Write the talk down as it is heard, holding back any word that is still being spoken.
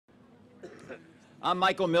I'm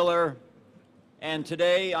Michael Miller, and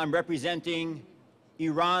today I'm representing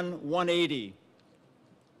Iran180,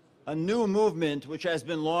 a new movement which has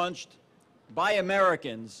been launched by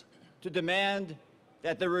Americans to demand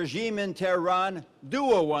that the regime in Tehran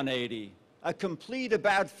do a 180, a complete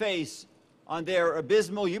about-face on their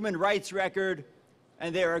abysmal human rights record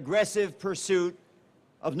and their aggressive pursuit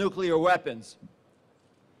of nuclear weapons.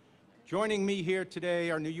 Joining me here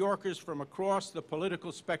today are New Yorkers from across the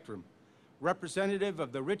political spectrum, representative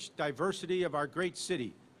of the rich diversity of our great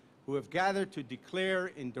city, who have gathered to declare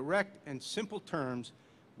in direct and simple terms,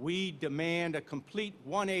 we demand a complete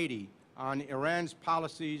 180 on Iran's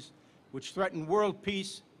policies which threaten world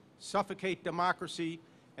peace, suffocate democracy,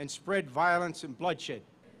 and spread violence and bloodshed.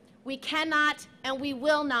 We cannot and we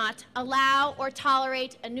will not allow or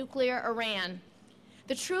tolerate a nuclear Iran.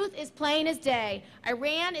 The truth is plain as day.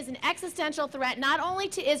 Iran is an existential threat not only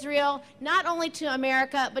to Israel, not only to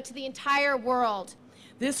America, but to the entire world.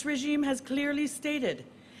 This regime has clearly stated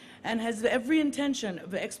and has every intention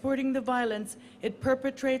of exporting the violence it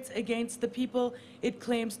perpetrates against the people it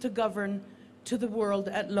claims to govern to the world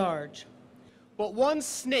at large. But one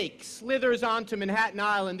snake slithers onto Manhattan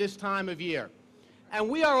Island this time of year, and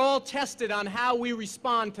we are all tested on how we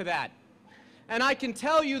respond to that. And I can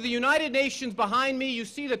tell you, the United Nations behind me, you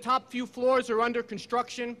see the top few floors are under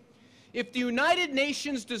construction. If the United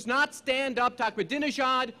Nations does not stand up to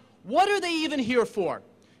Ahmadinejad, what are they even here for?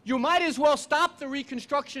 You might as well stop the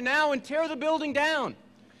reconstruction now and tear the building down.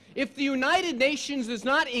 If the United Nations does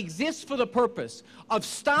not exist for the purpose of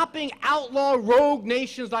stopping outlaw rogue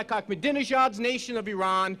nations like Ahmadinejad's nation of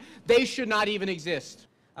Iran, they should not even exist.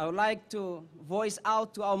 I would like to voice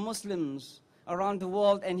out to our Muslims around the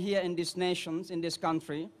world and here in these nations, in this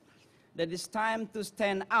country, that it's time to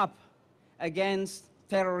stand up against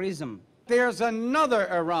terrorism. There's another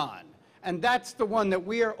Iran, and that's the one that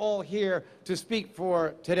we are all here to speak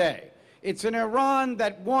for today. It's an Iran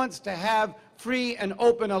that wants to have free and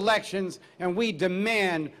open elections, and we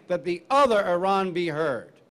demand that the other Iran be heard.